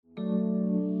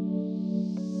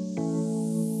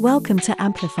Welcome to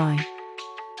Amplify,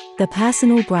 the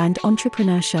personal brand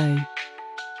entrepreneur show.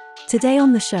 Today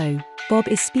on the show, Bob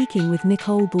is speaking with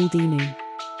Nicole Baldinu.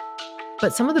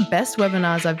 But some of the best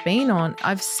webinars I've been on,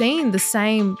 I've seen the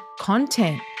same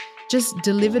content, just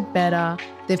delivered better.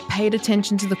 They've paid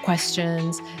attention to the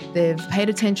questions, they've paid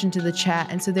attention to the chat,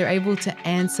 and so they're able to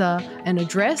answer and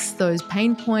address those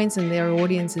pain points and their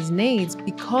audience's needs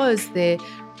because they're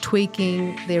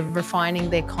tweaking, they're refining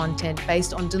their content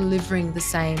based on delivering the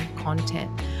same content.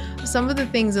 Some of the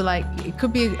things are like, it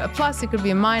could be a plus, it could be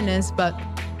a minus, but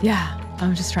yeah,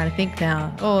 I'm just trying to think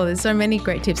now. Oh, there's so many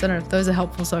great tips. I don't know if those are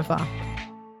helpful so far.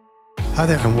 Hi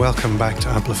there and welcome back to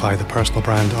Amplify, the personal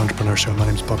brand entrepreneur show. My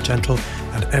name is Bob Gentle,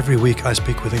 and every week I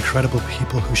speak with incredible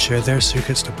people who share their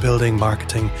secrets to building,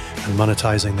 marketing and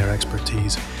monetizing their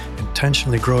expertise,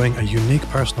 intentionally growing a unique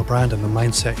personal brand and the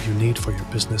mindset you need for your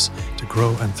business to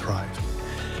grow and thrive.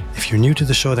 If you're new to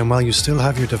the show, then while you still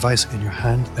have your device in your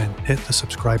hand, then hit the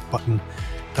subscribe button.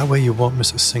 That way you won't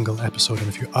miss a single episode. And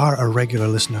if you are a regular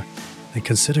listener, then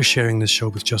consider sharing this show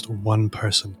with just one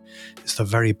person. It's the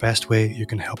very best way you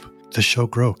can help the show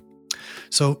grow.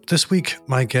 So this week,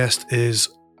 my guest is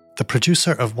the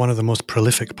producer of one of the most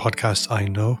prolific podcasts I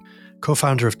know,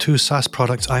 co-founder of 2 SaaS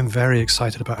products I'm very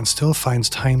excited about, and still finds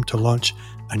time to launch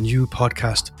a new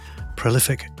podcast.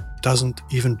 Prolific doesn't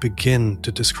even begin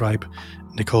to describe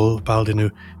Nicole Baldinu.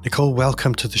 Nicole,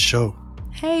 welcome to the show.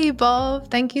 Hey,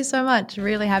 Bob. Thank you so much.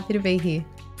 Really happy to be here.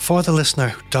 For the listener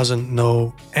who doesn't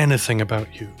know anything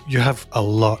about you, you have a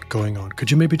lot going on.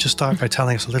 Could you maybe just start by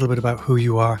telling us a little bit about who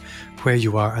you are, where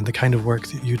you are, and the kind of work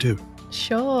that you do?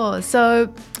 Sure.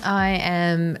 So I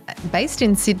am based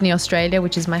in Sydney, Australia,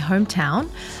 which is my hometown.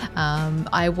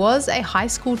 I was a high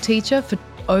school teacher for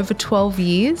over 12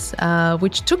 years,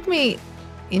 which took me,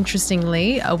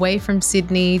 interestingly, away from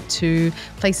Sydney to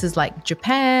places like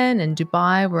Japan and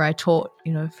Dubai, where I taught,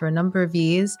 for a number of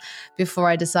years before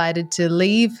I decided to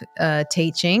leave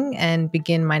teaching and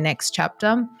begin my next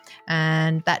chapter.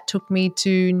 And that took me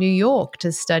to New York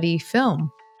to study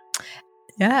film.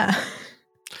 Yeah.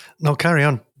 No, carry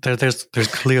on. There's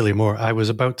clearly more. I was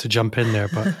about to jump in there,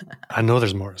 but I know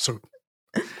there's more. So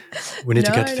we need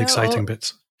to get to the exciting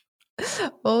bits.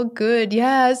 All good.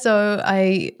 Yeah. So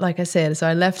I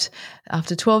left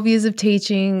after 12 years of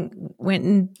teaching, went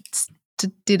and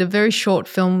did a very short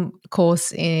film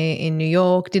course in New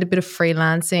York, did a bit of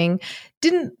freelancing.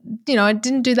 I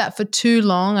didn't do that for too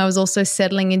long. I was also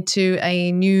settling into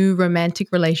a new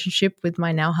romantic relationship with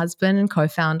my now husband and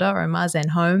co-founder, Omar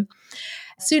Zenhome.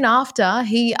 Soon after,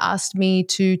 he asked me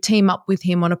to team up with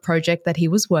him on a project that he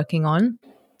was working on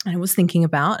and was thinking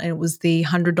about, and it was the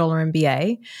 $100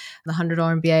 MBA. The $100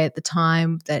 MBA at the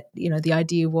time, that the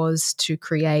idea was to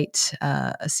create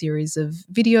a series of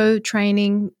video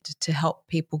training to help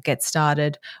people get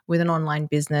started with an online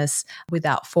business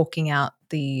without forking out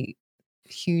the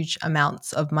huge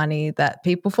amounts of money that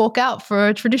people fork out for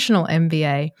a traditional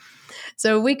MBA.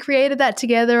 So we created that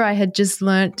together. I had just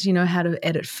learnt, how to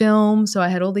edit film. So I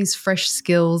had all these fresh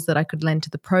skills that I could lend to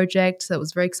the project. So it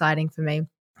was very exciting for me.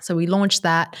 So we launched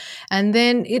that. And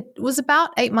then it was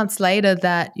about 8 months later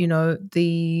that,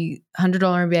 the $100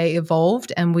 MBA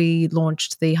evolved and we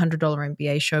launched the $100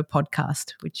 MBA show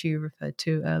podcast, which you referred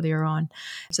to earlier on.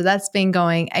 So that's been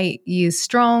going 8 years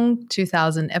strong,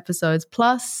 2,000 episodes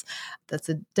plus. That's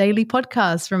a daily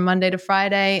podcast from Monday to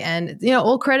Friday. And,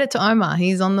 all credit to Omar.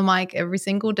 He's on the mic every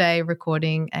single day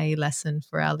recording a lesson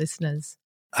for our listeners.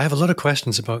 I have a lot of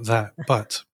questions about that,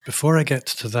 but before I get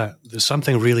to that, there's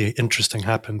something really interesting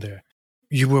happened there.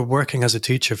 You were working as a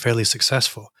teacher, fairly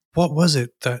successful. What was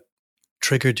it that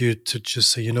triggered you to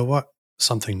just say, you know what,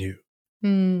 something new?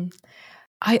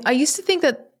 I used to think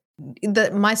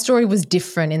that my story was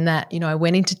different in that, I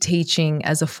went into teaching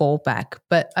as a fallback,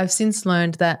 but I've since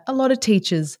learned that a lot of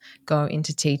teachers go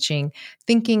into teaching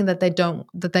thinking that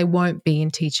they won't be in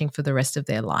teaching for the rest of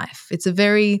their life. It's a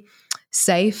very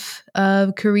safe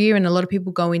career, and a lot of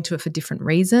people go into it for different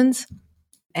reasons.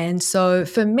 And so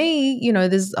for me,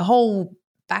 there's a whole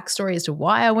backstory as to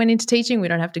why I went into teaching. We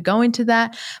don't have to go into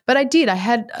that, but I did. I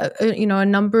had a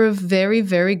number of very,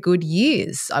 very good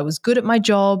years. I was good at my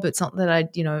job. It's not that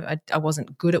I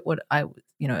wasn't good at what I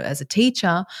as a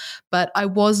teacher, but I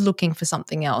was looking for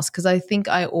something else because I think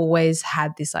I always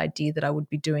had this idea that I would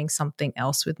be doing something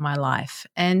else with my life.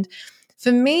 And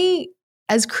for me,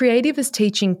 as creative as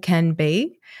teaching can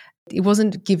be, it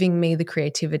wasn't giving me the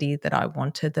creativity that I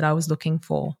wanted, that I was looking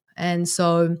for. And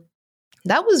so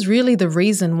that was really the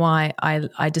reason why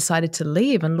I decided to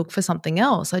leave and look for something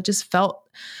else. I just felt,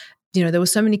 there were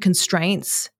so many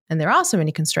constraints And there are so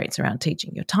many constraints around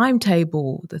teaching, your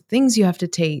timetable, the things you have to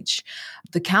teach,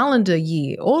 the calendar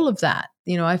year, all of that.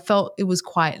 I felt it was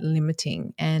quite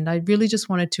limiting, and I really just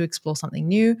wanted to explore something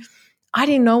new. I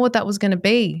didn't know what that was going to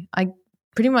be. I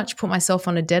pretty much put myself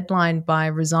on a deadline by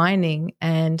resigning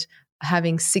and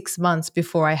having 6 months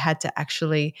before I had to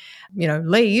actually,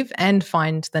 leave and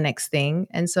find the next thing.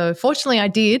 And so fortunately I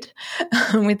did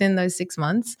within those 6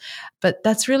 months, but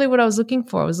that's really what I was looking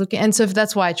for. And so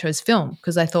that's why I chose film,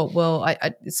 because I thought, well,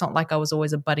 it's not like I was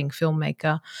always a budding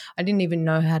filmmaker. I didn't even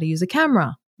know how to use a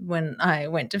camera when I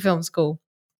went to film school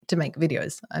to make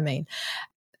videos.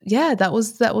 Yeah, that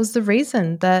was the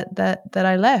reason that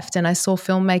I left, and I saw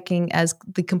filmmaking as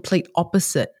the complete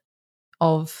opposite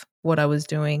of what I was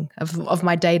doing, of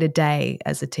my day-to-day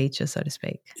as a teacher, so to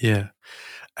speak. Yeah.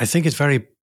 I think it's very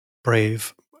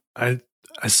brave. I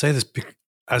say this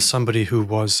as somebody who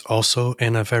was also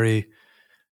in a very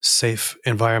safe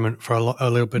environment for a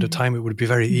little bit of time. It would be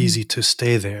very easy to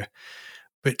stay there,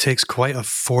 but it takes quite a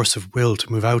force of will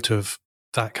to move out of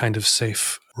that kind of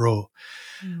safe role.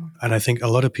 And I think a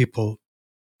lot of people,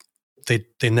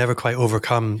 they never quite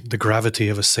overcome the gravity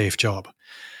of a safe job.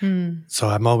 So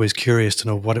I'm always curious to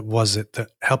know what it was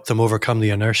that helped them overcome the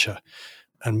inertia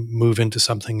and move into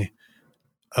something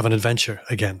of an adventure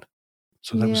again.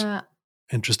 So that was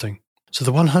interesting. So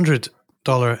the $100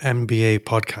 MBA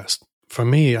podcast, for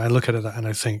me, I look at it and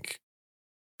I think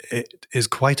it is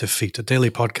quite a feat, a daily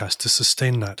podcast, to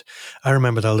sustain that. I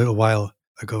remember that a little while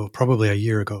ago, probably a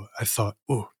year ago, I thought,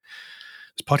 oh,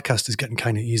 this podcast is getting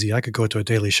kind of easy. I could go to a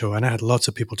daily show. And I had lots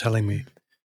of people telling me,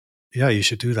 yeah, you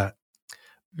should do that.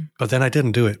 But then I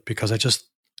didn't do it because I just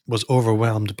was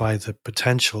overwhelmed by the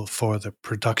potential for the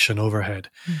production overhead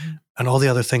and all the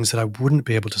other things that I wouldn't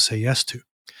be able to say yes to.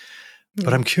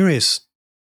 But I'm curious,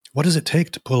 what does it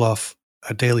take to pull off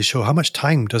a daily show? How much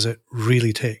time does it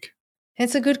really take?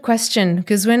 It's a good question,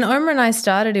 because when Omar and I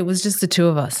started, it was just the two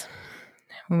of us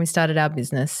when we started our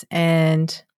business.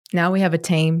 And now we have a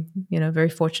team, very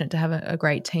fortunate to have a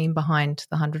great team behind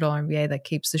the $100 MBA that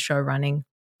keeps the show running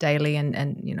daily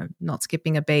and not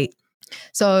skipping a beat.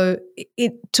 So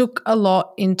it took a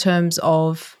lot in terms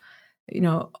of,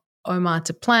 Omar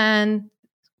to plan,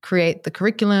 create the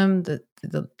curriculum, the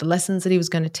lessons that he was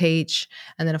going to teach,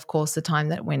 and then of course the time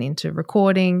that went into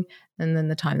recording, and then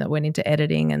the time that went into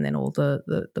editing, and then all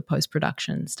the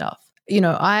post-production stuff.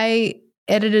 I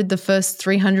edited the first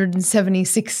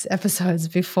 376 episodes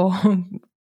before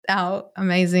our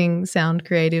amazing sound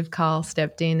creative Carl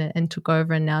stepped in and took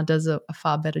over, and now does a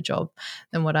far better job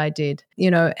than what I did.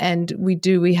 And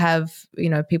we have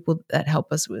people that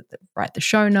help us with write the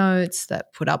show notes,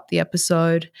 that put up the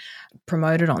episode,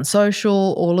 promote it on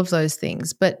social, all of those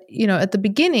things. But at the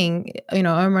beginning,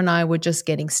 Omar and I were just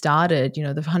getting started. The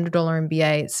 $100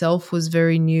 MBA itself was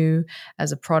very new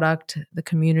as a product. The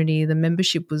community, the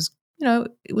membership was,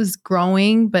 it was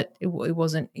growing, but it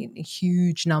wasn't in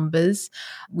huge numbers.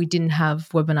 We didn't have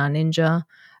Webinar Ninja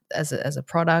as a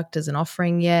product, as an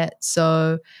offering yet.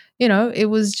 So, it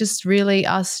was just really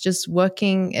us just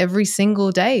working every single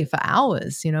day for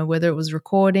hours, whether it was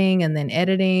recording and then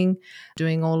editing,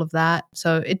 doing all of that.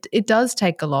 So it does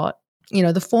take a lot.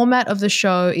 The format of the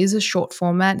show is a short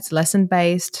format. It's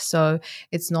lesson-based, so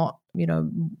it's not,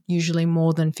 usually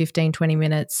more than 15, 20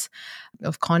 minutes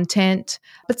of content.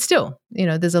 But still,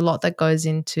 there's a lot that goes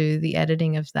into the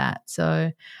editing of that.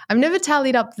 So I've never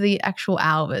tallied up the actual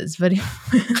hours but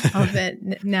of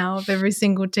it now, of every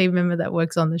single team member that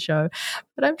works on the show.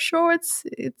 But I'm sure it's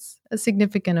a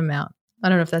significant amount. I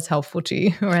don't know if that's helpful to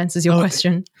you or answers your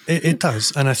question. It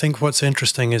does. And I think what's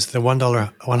interesting is the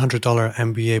 $100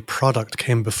 MBA product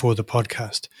came before the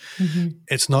podcast.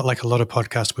 It's not like a lot of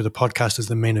podcasts where the podcast is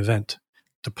the main event.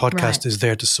 The podcast is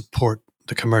there to support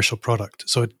the commercial product.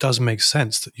 So it does make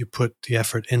sense that you put the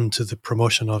effort into the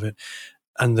promotion of it.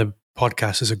 And the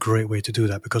podcast is a great way to do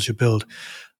that, because you build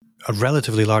a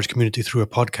relatively large community through a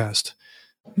podcast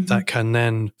that can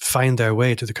then find their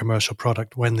way to the commercial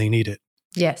product when they need it.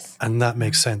 Yes. And that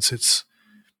makes sense. It's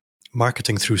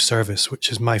marketing through service,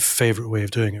 which is my favorite way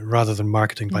of doing it, rather than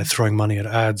marketing by throwing money at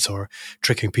ads or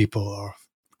tricking people or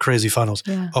crazy funnels.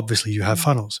 Obviously, you have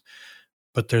funnels,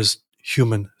 but there's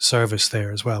human service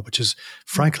there as well, which is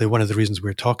frankly one of the reasons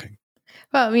we're talking.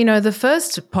 Well, the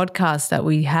first podcast that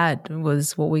we had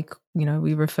was what we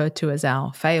referred to as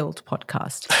our failed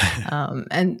podcast.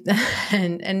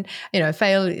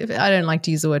 Fail, I don't like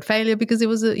to use the word failure, because it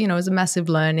was a massive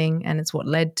learning, and it's what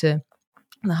led to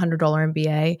the $100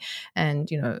 MBA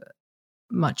and,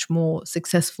 much more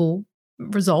successful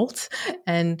result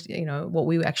and, what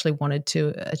we actually wanted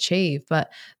to achieve.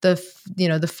 But the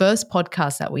first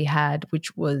podcast that we had,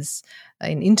 which was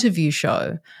an interview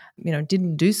show,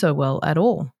 didn't do so well at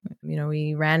all.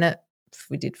 We ran it.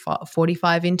 We did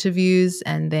 45 interviews,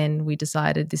 and then we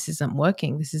decided this isn't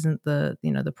working. This isn't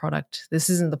the product. This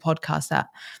isn't the podcast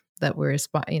that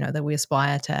we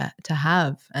aspire to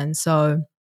have. And so,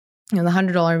 the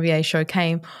 $100 MBA show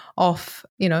came off,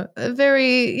 a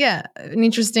very, an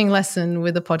interesting lesson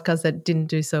with a podcast that didn't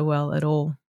do so well at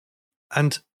all.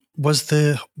 And was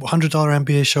the $100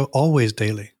 MBA show always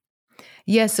daily?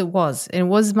 Yes, it was. It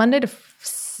was Monday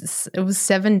it was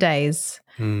 7 days.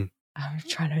 I'm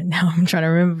trying to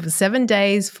remember. 7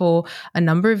 days for a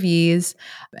number of years.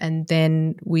 And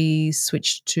then we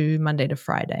switched to Monday to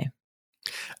Friday.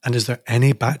 And is there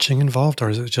any batching involved, or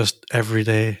is it just every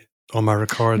day Omar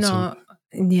records? No.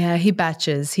 Yeah, he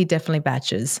batches. He definitely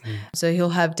batches. So he'll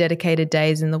have dedicated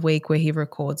days in the week where he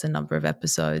records a number of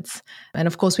episodes. And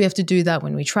of course, we have to do that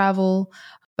when we travel.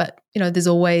 But, there's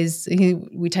always,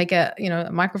 we take a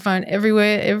microphone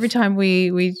everywhere, every time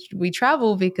we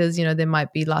travel, because, there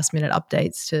might be last minute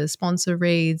updates to sponsor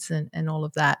reads and all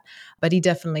of that. But he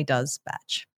definitely does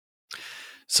batch.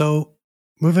 So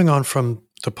moving on from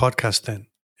the podcast then,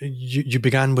 you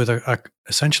began with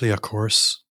essentially a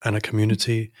course and a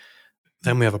community.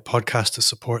 Then we have a podcast to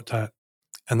support that.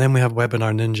 And then we have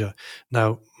Webinar Ninja.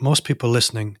 Now, most people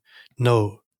listening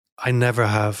know I never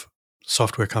have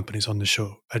software companies on the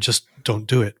show. I just don't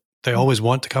do it. They always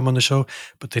want to come on the show,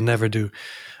 but they never do.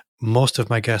 Most of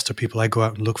my guests are people I go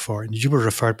out and look for. And you were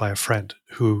referred by a friend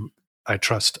who I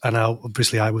trust. And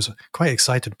obviously I was quite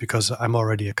excited because I'm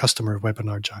already a customer of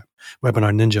Webinar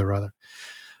Ninja rather.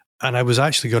 And I was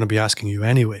actually going to be asking you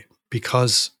anyway,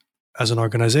 because as an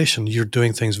organization, you're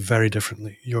doing things very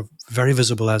differently. You're very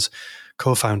visible as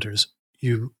co-founders.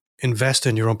 You invest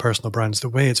in your own personal brands the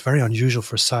way it's very unusual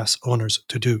for SaaS owners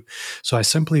to do. So I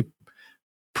simply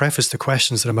preface the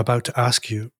questions that I'm about to ask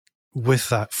you with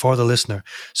that for the listener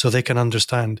so they can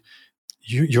understand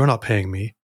you're not paying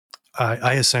me.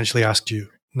 I essentially asked you.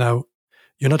 Now,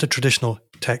 you're not a traditional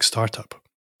tech startup,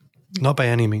 not by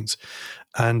any means.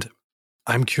 And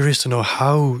I'm curious to know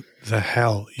how the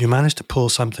hell you managed to pull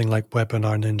something like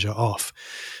Webinar Ninja off,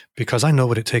 because I know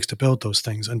what it takes to build those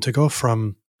things. And to go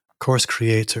from course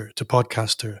creator to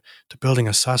podcaster to building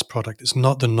a SaaS product is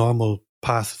not the normal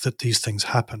path that these things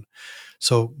happen.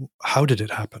 So how did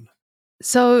it happen?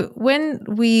 So when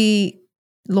we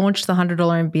launched the $100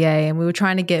 MBA and we were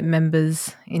trying to get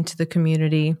members into the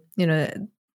community,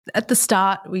 at the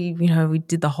start we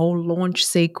did the whole launch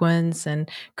sequence and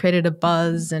created a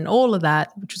buzz and all of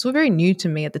that, which was very new to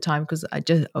me at the time because I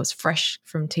was fresh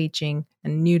from teaching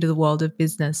and new to the world of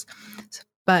business.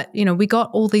 But, we got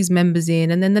all these members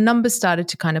in, and then the numbers started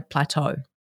to kind of plateau,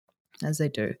 as they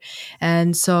do.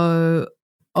 And so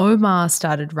Omar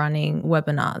started running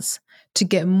webinars to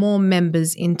get more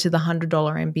members into the $100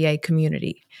 MBA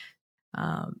community.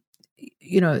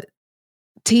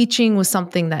 Teaching was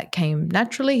something that came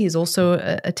naturally. He's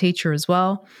also a teacher as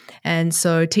well. And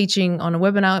so teaching on a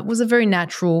webinar was a very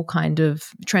natural kind of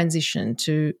transition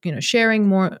to, sharing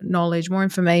more knowledge, more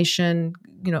information,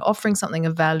 offering something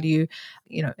of value,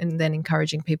 and then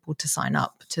encouraging people to sign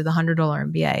up to the $100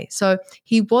 MBA. So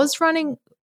he was running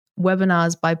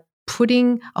webinars by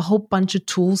putting a whole bunch of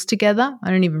tools together. I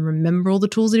don't even remember all the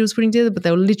tools that he was putting together, but they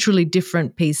were literally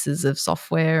different pieces of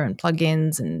software and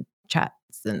plugins and chats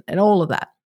and all of that.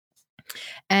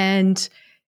 And,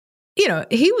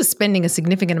 he was spending a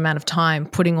significant amount of time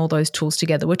putting all those tools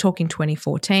together. We're talking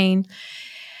 2014.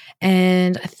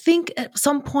 And I think at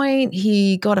some point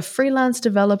he got a freelance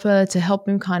developer to help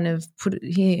him kind of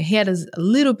he had a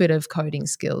little bit of coding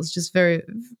skills, just very,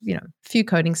 few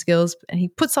coding skills. And he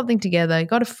put something together. He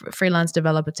got a freelance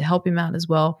developer to help him out as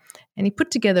well. And he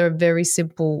put together a very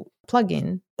simple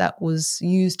plugin that was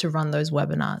used to run those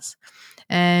webinars.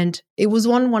 And it was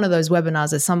one of those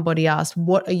webinars that somebody asked,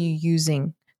 what are you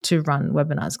using to run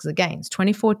webinars? Because again, it's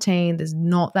 2014. There's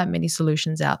not that many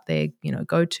solutions out there.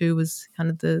 GoTo was kind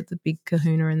of the big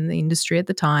kahuna in the industry at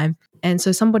the time. And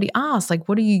so somebody asked,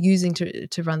 what are you using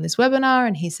to run this webinar?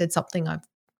 And he said something I've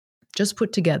just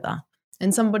put together.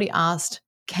 And somebody asked,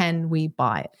 can we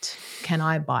buy it? Can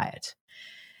I buy it?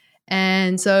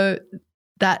 And so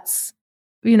that's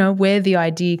where the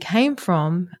idea came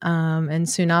from. And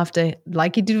soon after,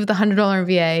 like he did with the $100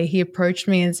 MBA, he approached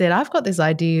me and said, I've got this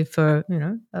idea for,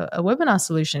 a webinar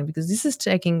solution because this is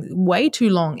taking way too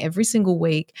long every single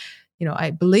week. I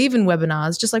believe in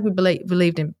webinars, just like we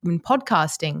believed in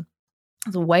podcasting.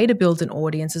 as a way to build an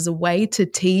audience, as a way to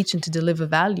teach and to deliver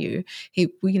value,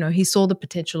 he saw the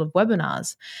potential of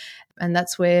webinars. And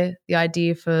that's where the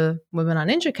idea for Webinar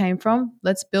Ninja came from.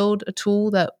 Let's build a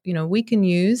tool that, we can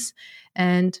use,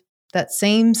 and that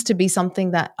seems to be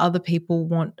something that other people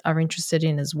are interested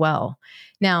in as well.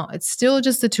 Now, it's still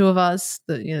just the two of us.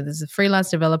 There's a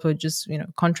freelance developer just,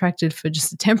 contracted for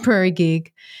just a temporary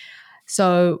gig.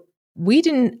 So we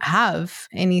didn't have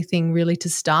anything really to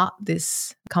start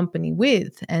this company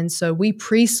with. And so we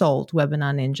pre-sold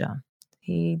Webinar Ninja.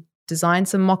 He designed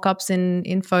some mock-ups in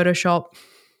Photoshop.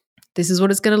 This is what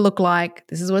it's going to look like.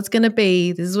 This is what it's going to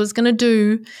be. This is what it's going to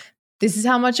do. This is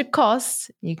how much it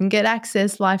costs. You can get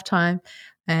access lifetime.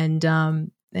 And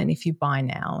if you buy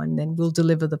now, and then we'll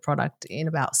deliver the product in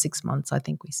about 6 months, I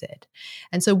think we said.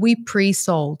 And so we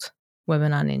pre-sold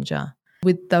Webinar Ninja.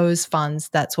 With those funds,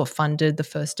 that's what funded the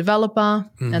first developer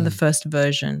and the first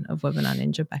version of Webinar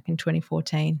Ninja back in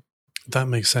 2014. That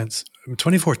makes sense.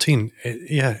 2014,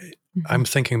 I'm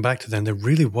thinking back to then, there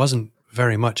really wasn't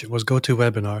very much. It was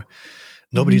GoToWebinar.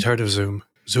 Nobody'd heard of Zoom.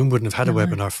 Zoom wouldn't have had a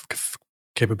webinar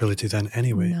capability then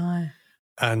anyway. No.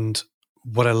 And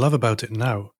what I love about it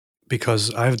now,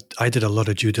 because I did a lot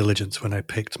of due diligence when I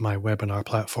picked my webinar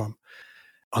platform.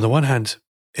 On the one hand,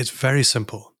 it's very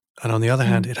simple. And on the other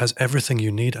hand, it has everything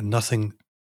you need and nothing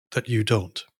that you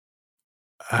don't.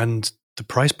 And the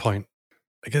price point,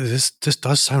 again, this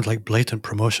does sound like blatant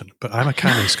promotion, but I'm a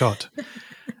Canon Scott.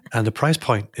 And the price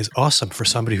point is awesome for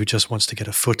somebody who just wants to get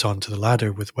a foot onto the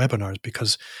ladder with webinars,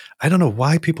 because I don't know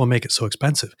why people make it so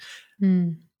expensive.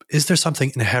 Is there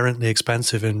something inherently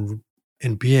expensive in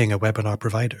being a webinar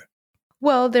provider?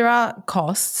 Well, there are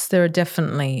costs. There are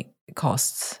definitely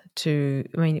costs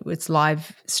it's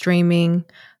live streaming.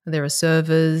 There are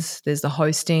servers, there's the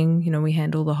hosting, we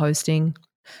handle the hosting.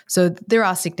 So there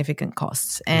are significant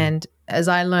costs. And as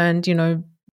I learned,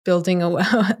 building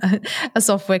a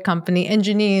software company,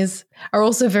 engineers are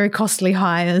also very costly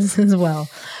hires as well.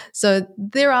 So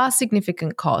there are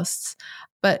significant costs.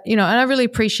 But, and I really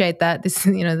appreciate that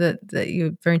that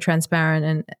you're very transparent,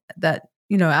 and that,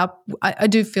 I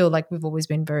do feel like we've always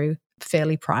been very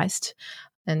fairly priced.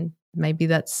 And maybe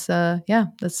that's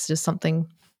just something,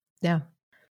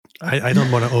 I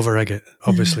don't want to over-egg it,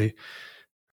 obviously.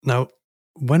 Now,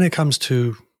 when it comes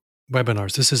to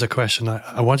webinars, this is a question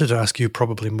I wanted to ask you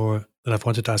probably more than I've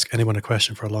wanted to ask anyone a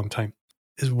question for a long time,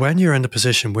 is when you're in a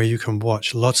position where you can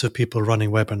watch lots of people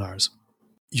running webinars,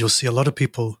 you'll see a lot of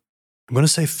people, I'm going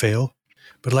to say fail,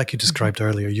 but like you described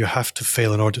earlier, you have to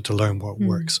fail in order to learn what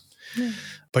works. Yeah.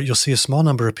 But you'll see a small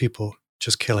number of people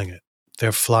just killing it.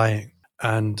 They're flying.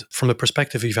 And from the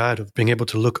perspective you've had of being able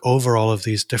to look over all of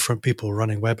these different people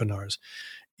running webinars,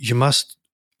 you must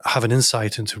have an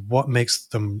insight into what makes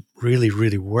them really,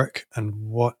 really work, and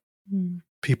what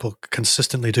people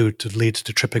consistently do to lead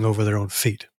to tripping over their own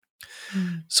feet.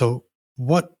 So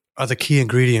what are the key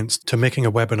ingredients to making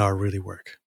a webinar really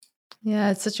work? Yeah,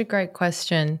 it's such a great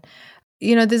question.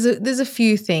 There's a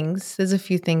few things. There's a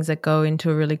few things that go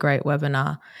into a really great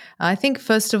webinar. I think,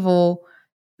 first of all,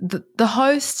 the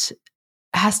host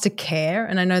has to care.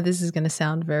 And I know this is going to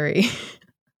sound very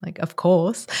like, of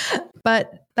course,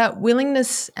 but that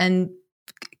willingness and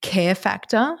care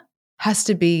factor has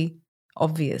to be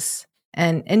obvious.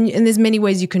 And there's many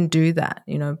ways you can do that,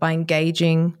 by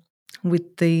engaging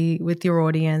with your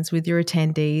audience, with your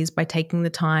attendees, by taking the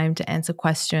time to answer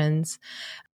questions.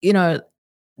 The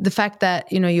fact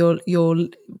that, you're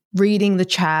reading the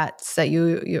chats, that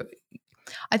you're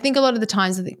I think a lot of the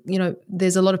times,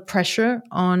 there's a lot of pressure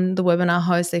on the webinar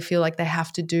host. They feel like they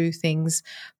have to do things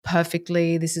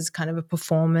perfectly. This is kind of a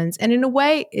performance. And in a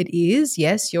way it is.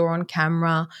 Yes, you're on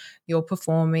camera, you're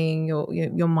performing,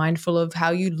 you're mindful of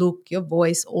how you look, your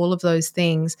voice, all of those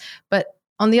things. But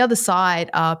on the other side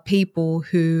are people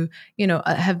who,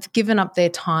 have given up their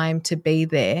time to be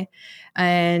there.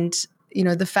 And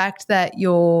the fact that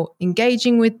you're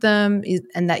engaging with them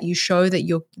and that you show that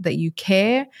you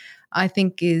care, I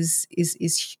think is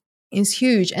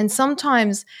huge. And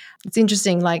sometimes it's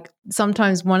interesting, like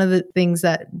sometimes one of the things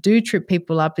that do trip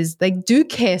people up is they do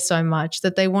care so much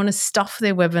that they want to stuff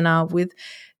their webinar with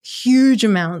huge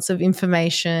amounts of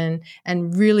information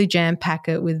and really jam-pack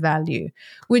it with value,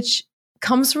 which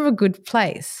comes from a good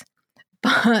place.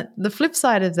 But the flip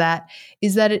side of that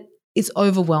is that it's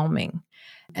overwhelming,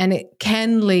 and it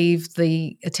can leave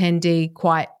the attendee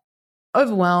quite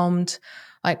overwhelmed.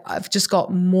 Like, I've just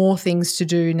got more things to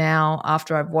do now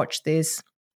after I've watched this,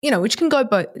 which can go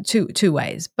both two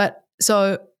ways. But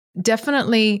so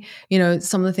definitely,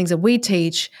 some of the things that we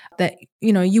teach that,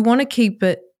 you want to keep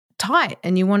it tight,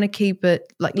 and you want to keep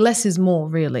it like less is more,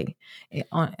 really,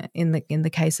 in the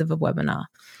case of a webinar.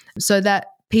 so that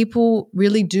people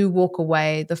really do walk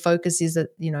away. The focus is that,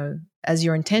 as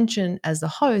your intention as the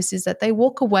host is that they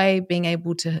walk away being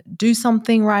able to do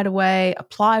something right away,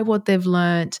 apply what they've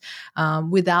learned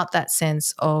without that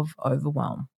sense of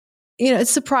overwhelm.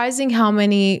 It's surprising how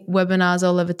many webinars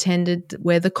I'll have attended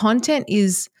where the content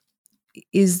is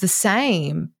the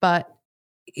same, but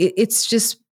it's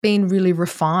just been really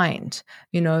refined.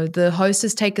 The host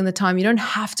has taken the time. You don't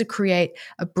have to create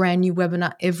a brand new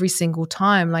webinar every single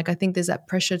time. Like, I think there's that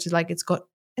pressure to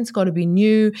it's got to be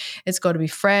new, it's got to be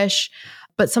fresh.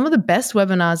 But some of the best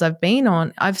webinars I've been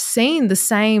on, I've seen the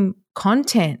same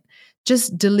content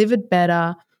just delivered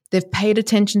better. They've paid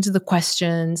attention to the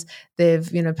questions. They've,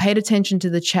 paid attention to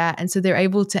the chat. And so they're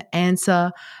able to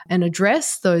answer and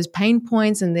address those pain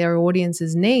points and their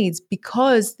audience's needs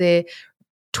because they're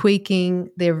tweaking,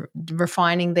 they're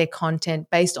refining their content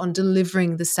based on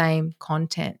delivering the same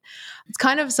content. It's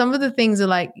kind of, some of the things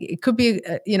are it could be,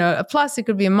 a plus, it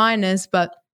could be a minus,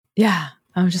 but yeah,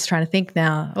 I'm just trying to think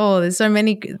now. Oh, there's so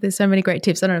many great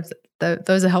tips. I don't know if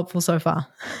those are helpful so far.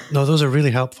 No, those are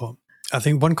really helpful. I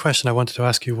think one question I wanted to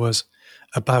ask you was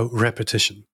about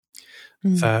repetition.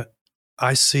 That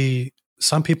I see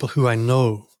some people who I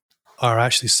know are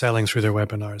actually selling through their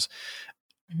webinars,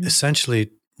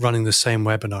 essentially running the same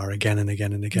webinar again and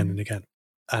again and again and again.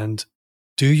 And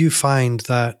do you find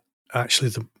that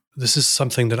actually this is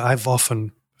something that I've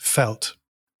often felt,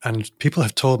 and people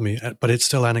have told me, but it's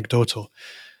still anecdotal,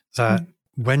 that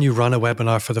when you run a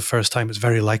webinar for the first time, it's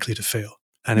very likely to fail.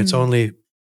 And it's only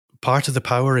part of the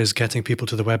power is getting people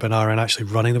to the webinar and actually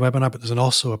running the webinar, but there's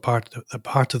also a part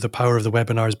of the power of the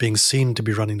webinar is being seen to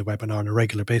be running the webinar on a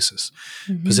regular basis.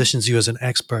 Positions you as an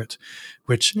expert,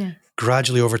 which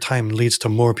gradually over time leads to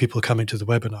more people coming to the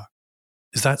webinar.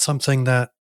 Is that something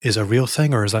that is a real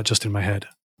thing, or is that just in my head?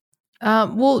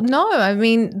 Well, no. I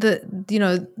mean,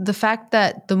 the fact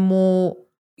that the more,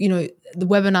 the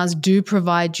webinars do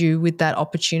provide you with that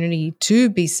opportunity to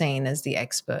be seen as the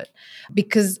expert,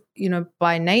 because,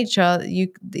 by nature,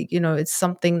 it's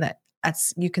something that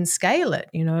you can scale it,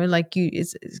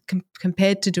 it's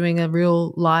compared to doing a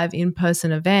real live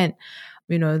in-person event.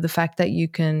 The fact that you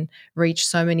can reach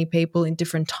so many people in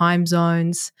different time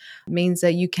zones means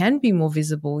that you can be more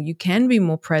visible, you can be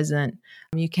more present,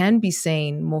 you can be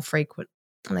seen more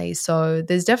frequently. So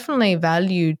there's definitely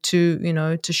value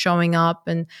to, to showing up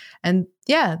and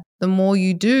yeah, the more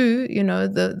you do,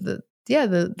 the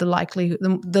likelihood,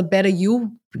 the better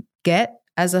you'll get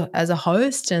as a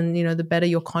host, and, the better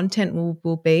your content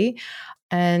will be.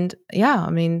 And yeah, I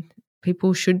mean,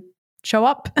 people should show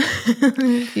up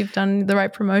if you've done the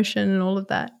right promotion and all of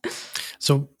that.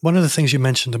 So one of the things you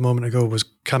mentioned a moment ago was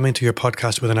coming to your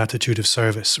podcast with an attitude of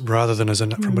service rather than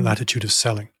from an attitude of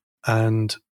selling.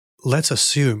 And let's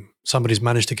assume somebody's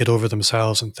managed to get over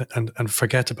themselves and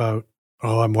forget about,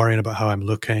 I'm worrying about how I'm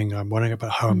looking, I'm worrying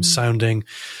about how I'm sounding,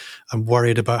 I'm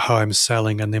worried about how I'm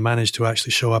selling, and they manage to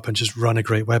actually show up and just run a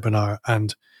great webinar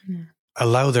and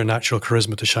allow their natural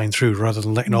charisma to shine through rather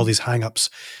than letting all these hang-ups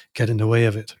get in the way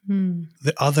of it.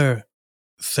 The other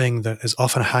thing that is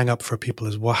often a hang-up for people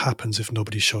is what happens if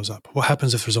nobody shows up? What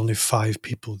happens if there's only 5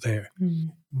 people there?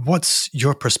 What's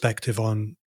your perspective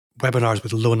on webinars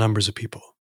with low numbers of people?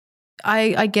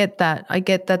 I get that. I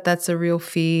get that that's a real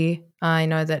fear. I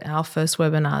know that our first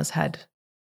webinars had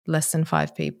less than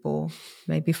 5 people,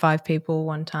 maybe 5 people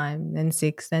one time, then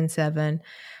 6, then 7.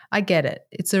 I get it.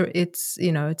 It's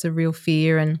a real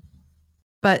fear,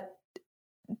 but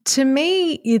to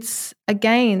me, it's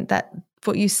again that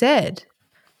what you said,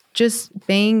 just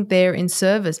being there in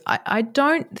service. I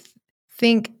don't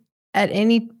think at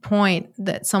any point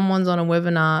that someone's on a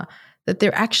webinar that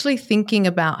they're actually thinking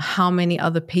about how many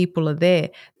other people are there.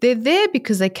 They're there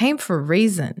because they came for a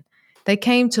reason. They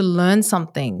came to learn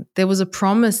something. There was a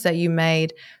promise that you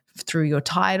made through your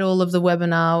title of the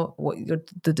webinar,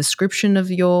 the description of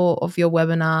your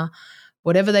webinar,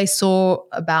 whatever they saw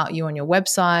about you on your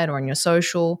website or on your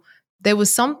social. There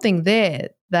was something there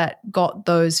that got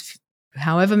those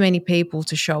however many people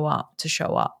to show up.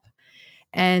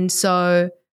 And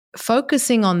so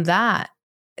focusing on that,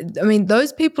 I mean,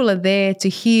 those people are there to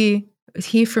hear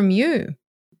from you.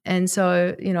 And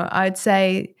so, I'd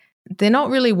say they're not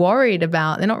really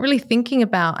thinking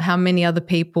about how many other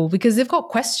people, because they've got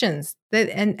questions.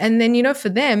 And then, for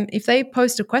them, if they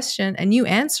post a question and you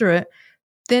answer it,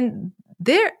 then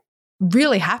they're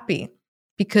really happy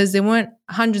because there weren't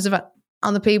hundreds of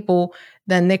other people,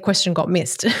 then their question got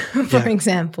missed, for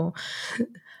example.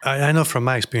 I know from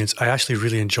my experience, I actually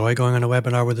really enjoy going on a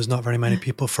webinar where there's not very many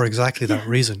people for exactly that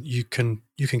reason. You can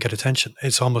get attention.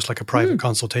 It's almost like a private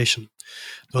consultation.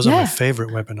 Those are my favorite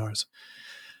webinars.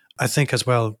 I think as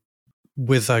well,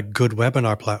 with a good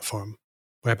webinar platform,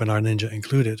 Webinar Ninja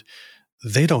included,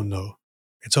 they don't know.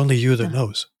 It's only you that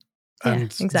knows. Yeah, And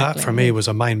exactly. that for me was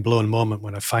a mind-blown moment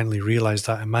when I finally realized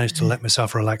that and managed to let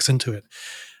myself relax into it.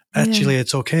 Actually,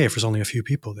 it's okay if there's only a few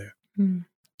people there.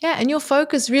 Yeah, and your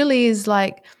focus really is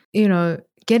like,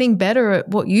 getting better at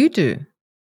what you do,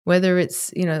 whether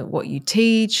it's, what you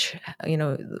teach,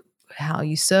 how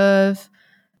you serve,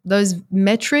 those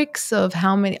metrics of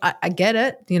how many, I get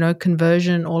it,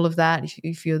 conversion, all of that,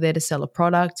 if you're there to sell a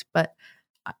product, but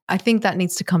I think that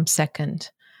needs to come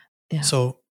second. Yeah.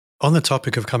 So on the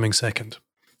topic of coming second,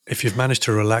 if you've managed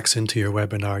to relax into your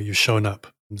webinar, you've shown up.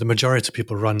 The majority of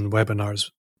people run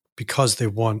webinars because they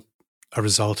want a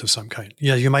result of some kind.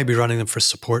 Yeah, you might be running them for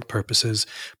support purposes,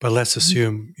 but let's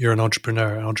assume you're an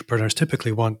entrepreneur. Entrepreneurs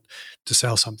typically want to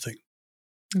sell something.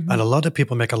 And a lot of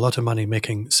people make a lot of money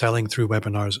making selling through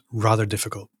webinars rather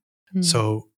difficult.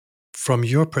 So from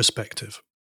your perspective,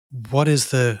 what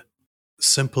is the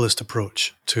simplest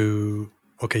approach to,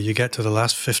 okay, you get to the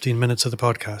last 15 minutes of the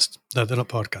podcast, no, not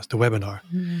podcast, the webinar.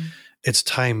 It's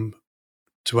time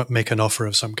to make an offer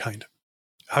of some kind.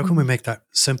 How can we make that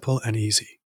simple and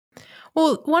easy?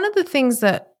 Well, one of the things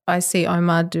that I see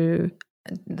Omar do,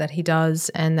 that he does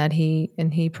and that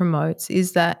he promotes,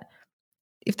 is that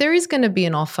if there is going to be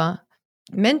an offer,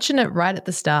 mention it right at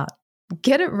the start.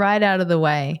 Get it right out of the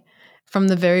way from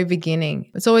the very beginning.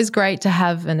 It's always great to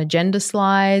have an agenda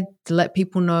slide to let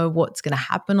people know what's going to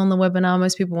happen on the webinar.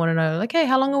 Most people want to know, like, hey,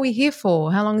 how long are we here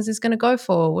for? How long is this going to go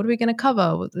for? What are we going to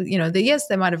cover? Yes,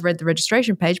 they might have read the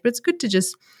registration page, but it's good to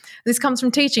this comes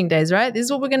from teaching days, right? This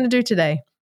is what we're going to do today.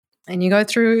 And you go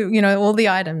through, all the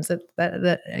items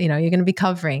that you're going to be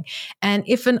covering. And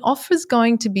if an offer is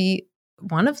going to be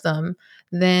one of them,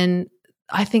 then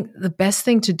I think the best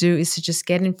thing to do is to just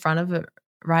get in front of it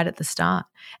right at the start.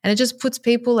 And it just puts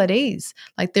people at ease.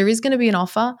 Like, there is going to be an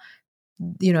offer,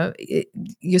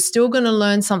 you're still going to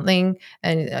learn something,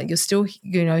 and you're still,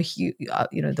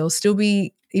 there'll still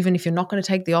be, even if you're not going to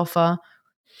take the offer,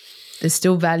 there's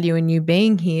still value in you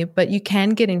being here, but you can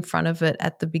get in front of it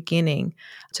at the beginning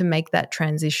to make that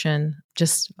transition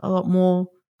just a lot more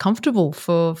comfortable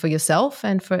for yourself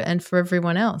and for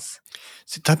everyone else.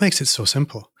 See, that makes it so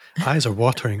simple. Eyes are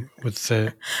watering with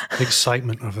the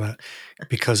excitement of that,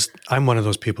 because I'm one of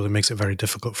those people that makes it very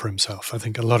difficult for himself. I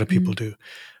think a lot of people do.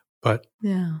 But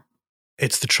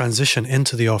it's the transition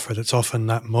into the offer that's often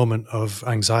that moment of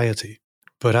anxiety.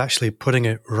 But actually putting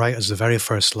it right as the very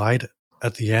first slide,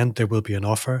 at the end, there will be an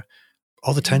offer.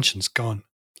 All the tension's gone.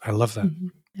 I love that.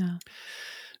 Yeah.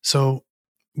 So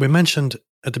we mentioned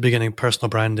at the beginning personal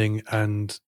branding,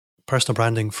 and personal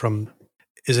branding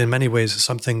is in many ways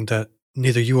something that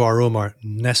neither you or Omar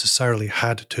necessarily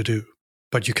had to do,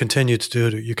 but you continue to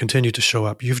do it. You continue to show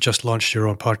up. You've just launched your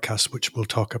own podcast, which we'll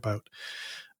talk about.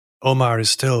 Omar is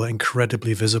still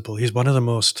incredibly visible. He's one of the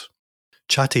most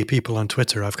chatty people on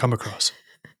Twitter I've come across.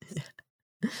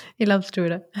 He loves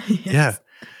Twitter. Yes. Yeah.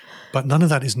 But none of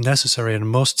that is necessary. And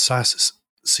most SaaS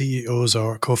CEOs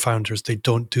or co-founders, they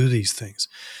don't do these things.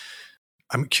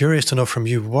 I'm curious to know from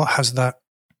you, what has that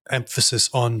emphasis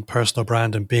on personal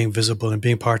brand and being visible and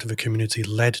being part of a community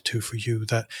led to for you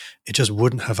that it just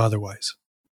wouldn't have otherwise?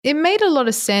 It made a lot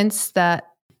of sense that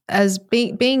as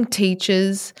being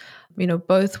teachers,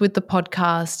 both with the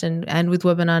podcast and with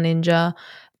Webinar Ninja,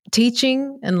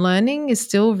 teaching and learning is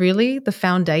still really the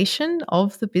foundation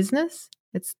of the business.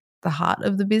 It's the heart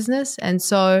of the business. And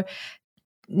so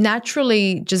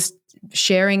naturally, just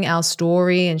sharing our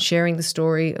story and sharing the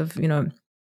story of,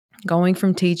 going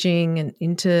from teaching and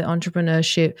into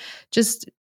entrepreneurship just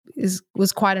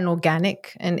was quite an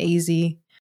organic and easy,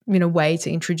 way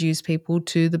to introduce people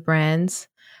to the brands,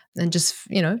 and just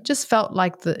felt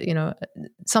like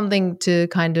something to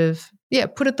kind of,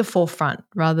 put at the forefront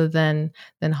rather than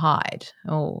hide.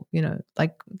 Or,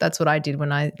 like that's what I did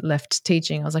when I left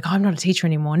teaching. I was like, oh, I'm not a teacher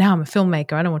anymore. Now I'm a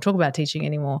filmmaker. I don't want to talk about teaching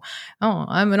anymore. Oh,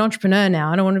 I'm an entrepreneur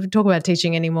now. I don't want to talk about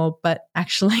teaching anymore. But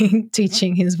actually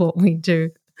teaching is what we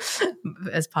do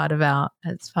as part of our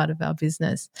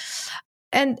business.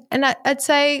 And I'd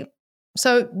say,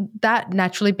 so that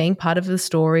naturally being part of the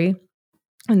story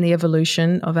and the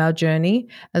evolution of our journey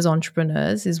as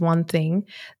entrepreneurs is one thing.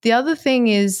 The other thing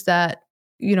is that,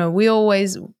 one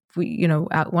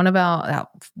of our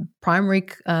primary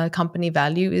company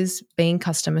value is being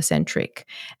customer-centric.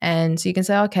 And so you can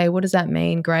say, okay, what does that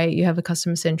mean? Great, you have a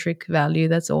customer-centric value.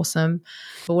 That's awesome.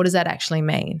 But what does that actually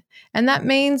mean? And that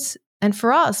means, and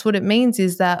for us, what it means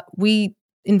is that we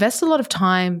invest a lot of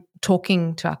time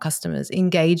talking to our customers,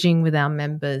 engaging with our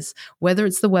members, whether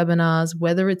it's the webinars,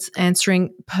 whether it's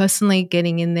personally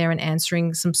getting in there and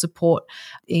answering some support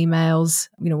emails.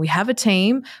 We have a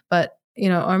team, but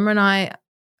Omar and I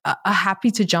are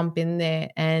happy to jump in there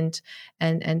and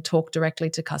talk directly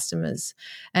to customers.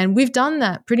 And we've done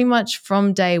that pretty much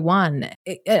from day one.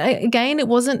 It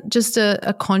wasn't just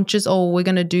a conscious, we're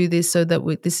going to do this so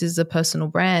that this is a personal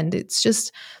brand. It's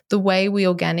just the way we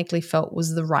organically felt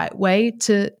was the right way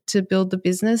to build the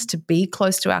business, to be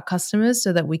close to our customers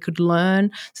so that we could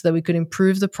learn, so that we could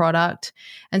improve the product.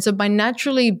 And so by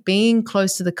naturally being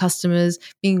close to the customers,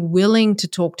 being willing to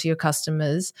talk to your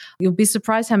customers, you'll be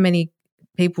surprised how many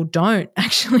people don't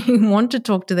actually want to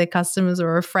talk to their customers or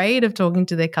are afraid of talking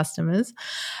to their customers.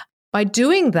 By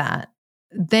doing that,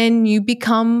 then you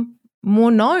become more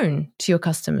known to your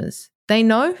customers. They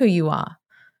know who you are.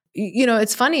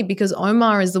 It's funny because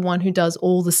Omar is the one who does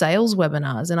all the sales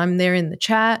webinars, and I'm there in the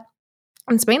chat.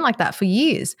 And it's been like that for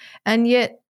years. And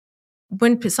yet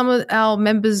when some of our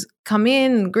members come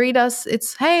in and greet us,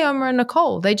 it's, hey, Omar and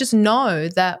Nicole. They just know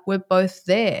that we're both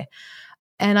there.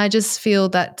 And I just feel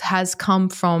that has come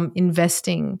from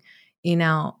investing in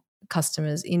our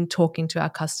customers, in talking to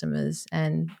our customers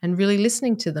and really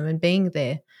listening to them and being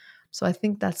there. So I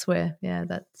think that's where,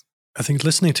 I think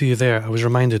listening to you there, I was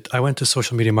reminded, I went to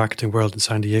Social Media Marketing World in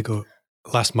San Diego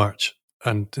last March,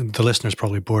 and the listeners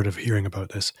probably bored of hearing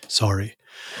about this. Sorry.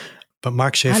 But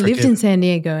Mark Schaefer... I lived in San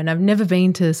Diego and I've never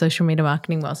been to Social Media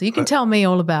Marketing World, so you can tell me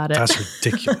all about it. That's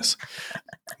ridiculous.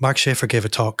 Mark Schaefer gave a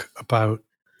talk about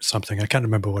something. I can't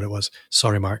remember what it was.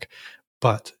 Sorry, Mark.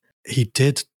 But he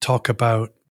did talk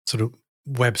about sort of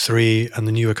Web3 and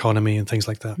the new economy and things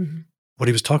like that. Mm-hmm. What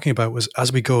he was talking about was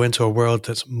as we go into a world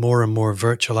that's more and more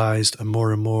virtualized and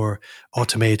more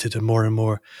automated and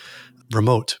more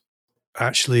remote,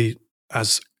 actually,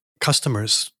 as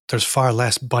customers, there's far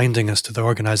less binding us to the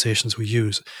organizations we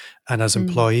use. And as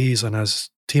employees and as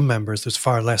team members, there's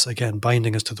far less, again,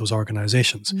 binding us to those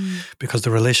organizations because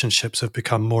the relationships have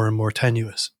become more and more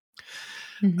tenuous.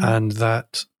 Mm-hmm. And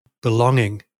that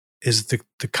belonging is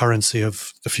the currency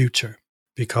of the future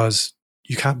because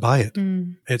you can't buy it.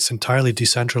 It's entirely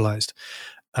decentralized.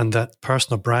 And that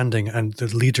personal branding and the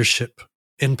leadership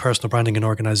in personal branding in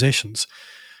organizations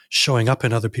showing up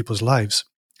in other people's lives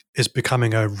is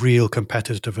becoming a real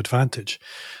competitive advantage.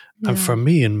 And for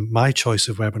me, in my choice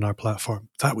of webinar platform,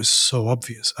 that was so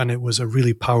obvious. And it was a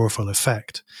really powerful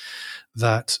effect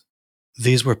that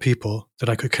these were people that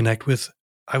I could connect with.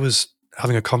 I was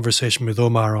having a conversation with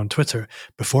Omar on Twitter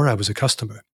before I was a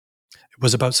customer. It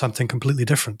was about something completely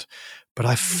different. But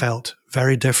I felt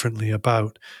very differently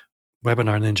about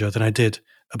Webinar Ninja than I did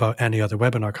about any other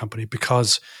webinar company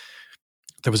because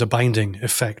there was a binding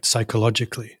effect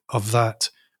psychologically of that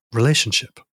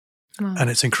relationship. Wow. And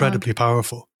it's incredibly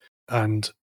powerful. And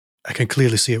I can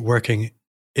clearly see it working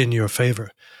in your favor,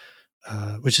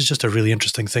 which is just a really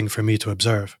interesting thing for me to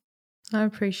observe. I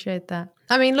appreciate that.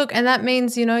 I mean, look, and that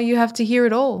means, you have to hear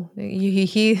it all. You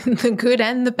hear the good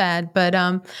and the bad, but,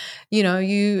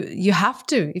 you have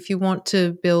to, if you want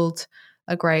to build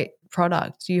a great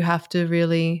product, you have to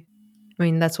really,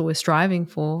 that's what we're striving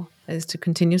for, is to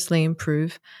continuously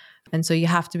improve. And so you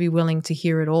have to be willing to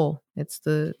hear it all. It's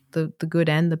the good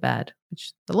and the bad,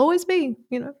 which there'll always be,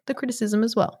 the criticism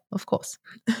as well, of course.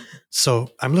 So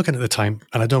I'm looking at the time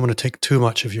and I don't want to take too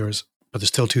much of yours, but there's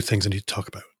still two things I need to talk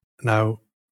about. Now,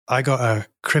 I got a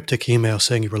cryptic email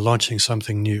saying you were launching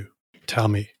something new. Tell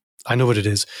me. I know what it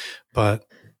is, but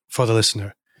for the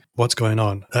listener, what's going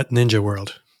on at Ninja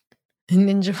World?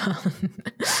 Ninja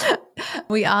World.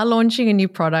 We are launching a new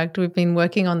product. We've been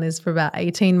working on this for about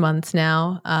 18 months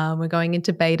now. We're going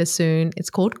into beta soon. It's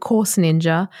called Course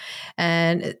Ninja.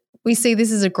 And we see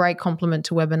this as a great complement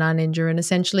to Webinar Ninja. And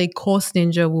essentially, Course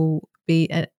Ninja will be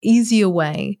an easier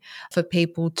way for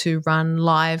people to run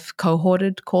live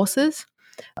cohorted courses.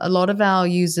 A lot of our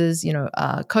users,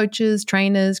 are coaches,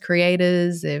 trainers,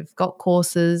 creators. They've got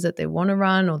courses that they want to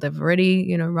run or they've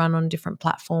already, run on different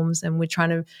platforms. And we're trying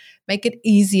to make it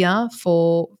easier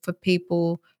for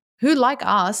people who, like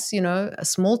us,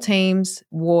 small teams,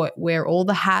 wear all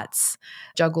the hats,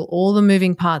 juggle all the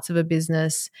moving parts of a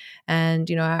business.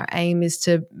 And, our aim is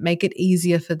to make it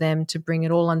easier for them to bring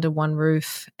it all under one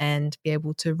roof and be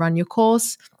able to run your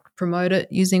course, promote it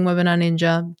using Webinar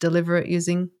Ninja, deliver it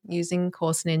using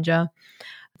Course Ninja.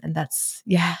 And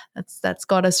that's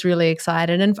got us really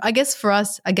excited. And I guess for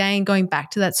us, again, going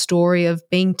back to that story of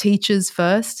being teachers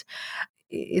first,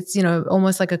 it's,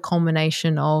 almost like a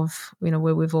culmination of,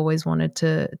 where we've always wanted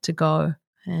to go.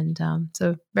 And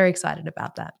so very excited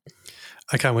about that.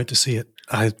 I can't wait to see it.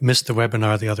 I missed the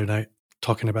webinar the other night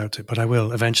talking about it, but I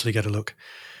will eventually get a look.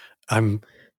 I'm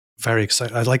very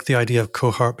excited. I like the idea of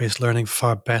cohort-based learning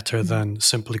far better than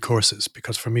simply courses,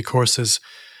 because for me, courses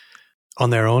on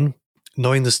their own,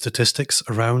 knowing the statistics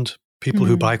around People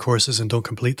who buy courses and don't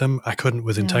complete them, I couldn't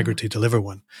with integrity deliver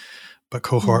one. But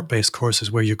cohort-based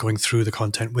courses where you're going through the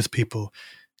content with people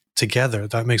together,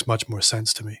 that makes much more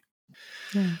sense to me.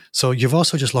 Yeah. So you've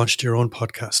also just launched your own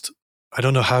podcast. I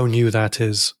don't know how new that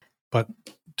is, but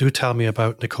do tell me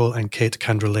about Nicole and Kate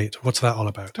Can Relate. What's that all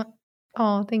about?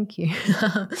 Oh, thank you.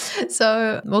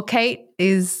 Kate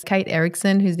is Kate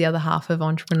Erickson, who's the other half of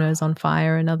Entrepreneurs on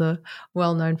Fire, another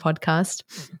well-known podcast.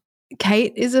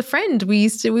 Kate is a friend. We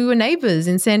were neighbors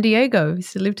in San Diego. We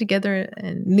used to live together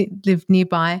and live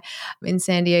nearby in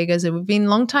San Diego. So we've been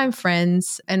longtime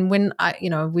friends. And when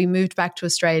we moved back to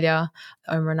Australia,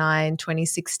 Omar and I, in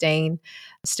 2016,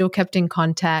 still kept in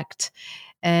contact.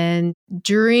 And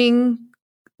during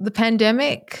the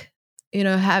pandemic,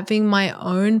 having my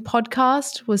own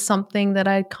podcast was something that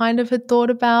I kind of had thought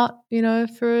about,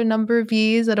 for a number of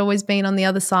years. I'd always been on the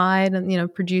other side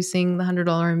and, producing the $100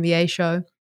 MBA show.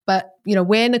 But,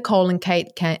 where Nicole and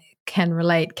Kate can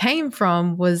relate came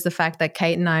from was the fact that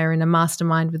Kate and I are in a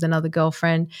mastermind with another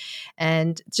girlfriend,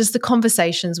 and just the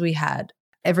conversations we had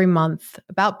every month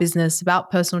about business, about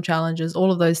personal challenges,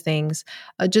 all of those things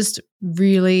are just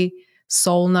really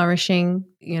soul nourishing.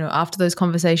 After those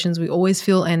conversations, we always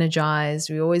feel energized.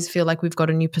 We always feel like we've got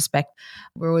a new perspective.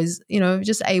 We're always,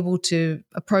 just able to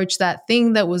approach that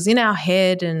thing that was in our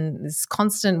head and this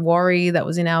constant worry that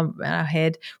was in our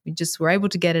head. We just were able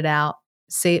to get it out,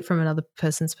 see it from another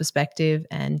person's perspective,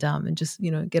 and just,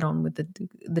 get on with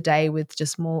the day with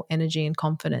just more energy and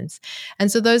confidence. And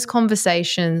so those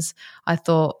conversations, I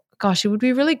thought, gosh, it would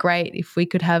be really great if we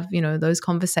could have, those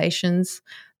conversations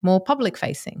more public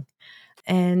facing.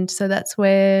 And so that's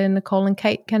where Nicole and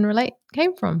Kate Can Relate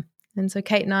came from. And so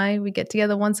Kate and I, we get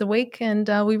together once a week and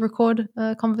we record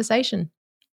a conversation.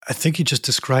 I think you just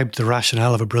described the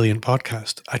rationale of a brilliant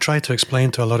podcast. I try to explain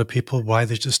to a lot of people why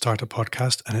they should start a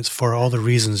podcast, and it's for all the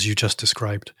reasons you just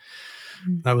described.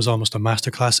 That was almost a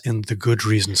masterclass in the good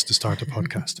reasons to start a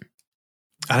podcast.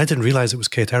 And I didn't realize it was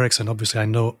Kate Erickson. Obviously, I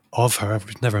know of her.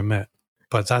 We've never met.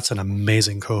 But that's an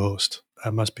amazing co-host.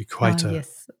 That must be quite a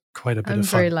bit of fun. I'm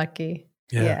very lucky.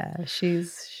 Yeah,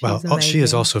 she's amazing. She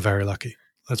is also very lucky.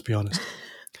 Let's be honest.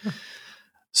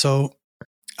 So,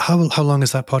 how long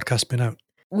has that podcast been out?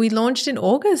 We launched in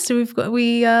August.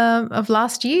 Of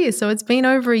last year, so it's been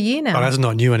over a year now. Oh, that's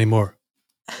not new anymore.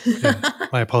 Yeah,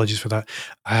 my apologies for that.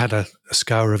 I had a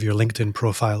scour of your LinkedIn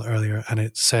profile earlier, and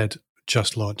it said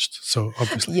just launched. So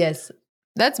obviously, yes.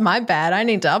 That's my bad. I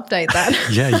need to update that.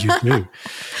 Yeah, you do.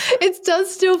 It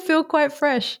does still feel quite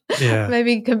fresh. Yeah.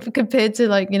 Maybe compared to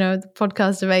the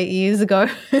podcast of 8 years ago.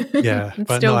 Yeah.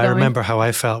 But no, I remember how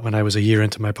I felt when I was a year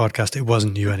into my podcast. It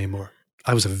wasn't new anymore.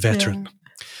 I was a veteran.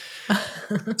 Yeah.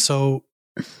 So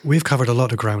we've covered a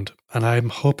lot of ground, and I'm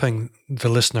hoping the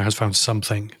listener has found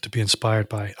something to be inspired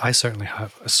by. I certainly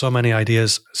have. So many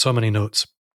ideas, so many notes.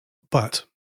 But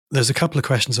there's a couple of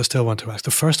questions I still want to ask.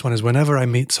 The first one is, whenever I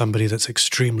meet somebody that's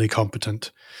extremely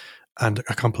competent and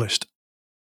accomplished,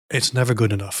 it's never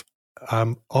good enough.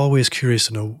 I'm always curious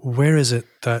to know, where is it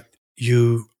that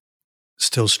you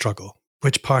still struggle?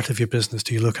 Which part of your business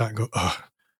do you look at and go, oh,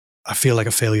 I feel like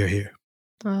a failure here?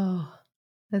 Oh,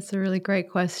 that's a really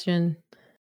great question.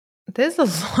 There's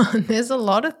a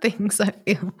lot of things I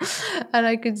feel, and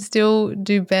I could still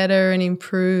do better and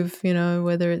improve,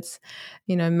 whether it's,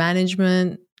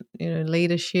 management,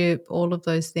 leadership, all of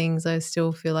those things. I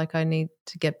still feel like I need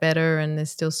to get better, and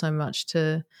there's still so much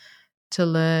to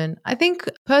learn. I think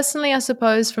personally, I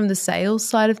suppose from the sales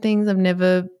side of things, I've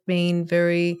never been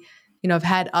very, I've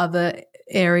had other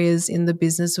areas in the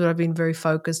business that I've been very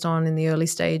focused on in the early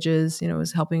stages,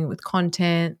 was helping with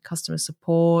content, customer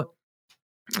support.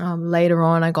 Later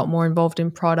on, I got more involved in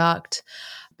product,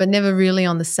 but never really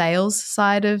on the sales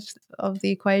side of the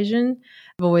equation.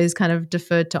 I've always kind of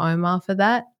deferred to Omar for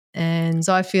that. And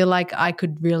so I feel like I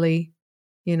could really,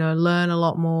 learn a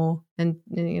lot more and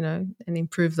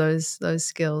improve those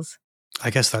skills. I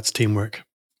guess that's teamwork.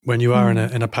 When you are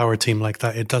in a power team like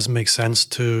that, it does make sense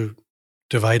to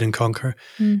divide and conquer,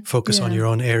 focus on your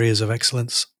own areas of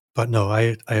excellence. But no,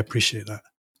 I appreciate that.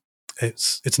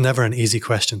 It's never an easy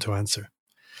question to answer.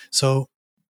 So,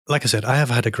 like I said, I have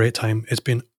had a great time. It's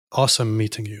been awesome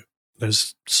meeting you.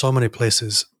 There's so many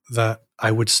places that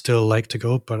I would still like to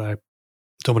go, but I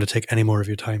don't want to take any more of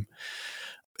your time.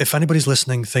 If anybody's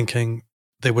listening thinking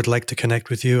they would like to connect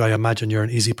with you, I imagine you're an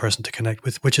easy person to connect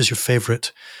with. Which is your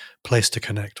favorite place to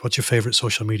connect? What's your favorite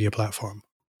social media platform?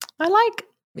 I like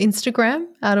Instagram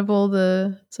out of all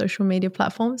the social media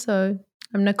platforms. So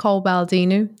I'm Nicole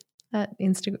Baldinu on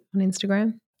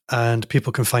Instagram. And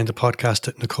people can find the podcast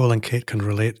at Nicole and Kate Can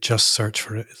Relate. Just search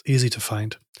for it. It's easy to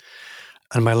find.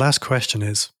 And my last question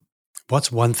is, What's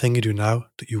one thing you do now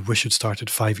that you wish you'd started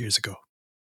 5 years ago?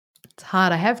 It's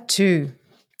hard. I have two.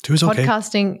 Two is okay.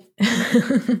 Podcasting.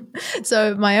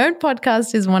 So my own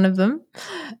podcast is one of them.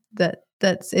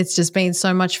 It's just been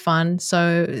so much fun.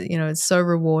 So, it's so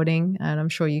rewarding, and I'm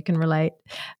sure you can relate.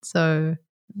 So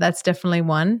that's definitely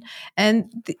one.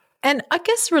 And I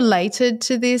guess related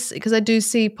to this, because I do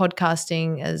see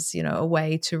podcasting as, a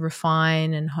way to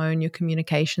refine and hone your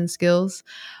communication skills.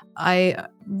 I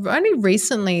only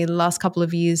recently, the last couple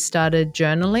of years, started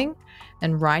journaling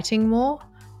and writing more.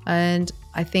 And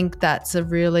I think that's a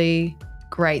really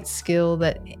great skill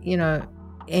that,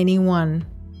 anyone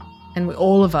and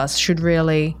all of us should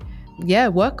really,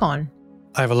 work on.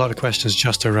 I have a lot of questions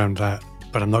just around that,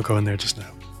 but I'm not going there just now.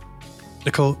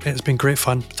 Nicole, it's been great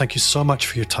fun. Thank you so much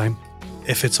for your time.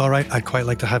 If it's all right, I'd quite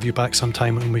like to have you back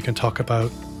sometime and we can talk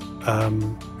about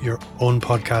your own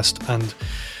podcast and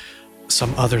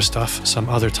some other stuff some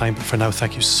other time. But for now,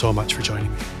 thank you so much for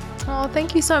joining me. Oh,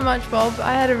 thank you so much, Bob.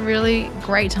 I had a really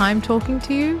great time talking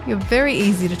to you. You're very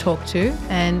easy to talk to.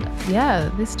 And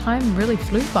this time really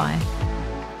flew by.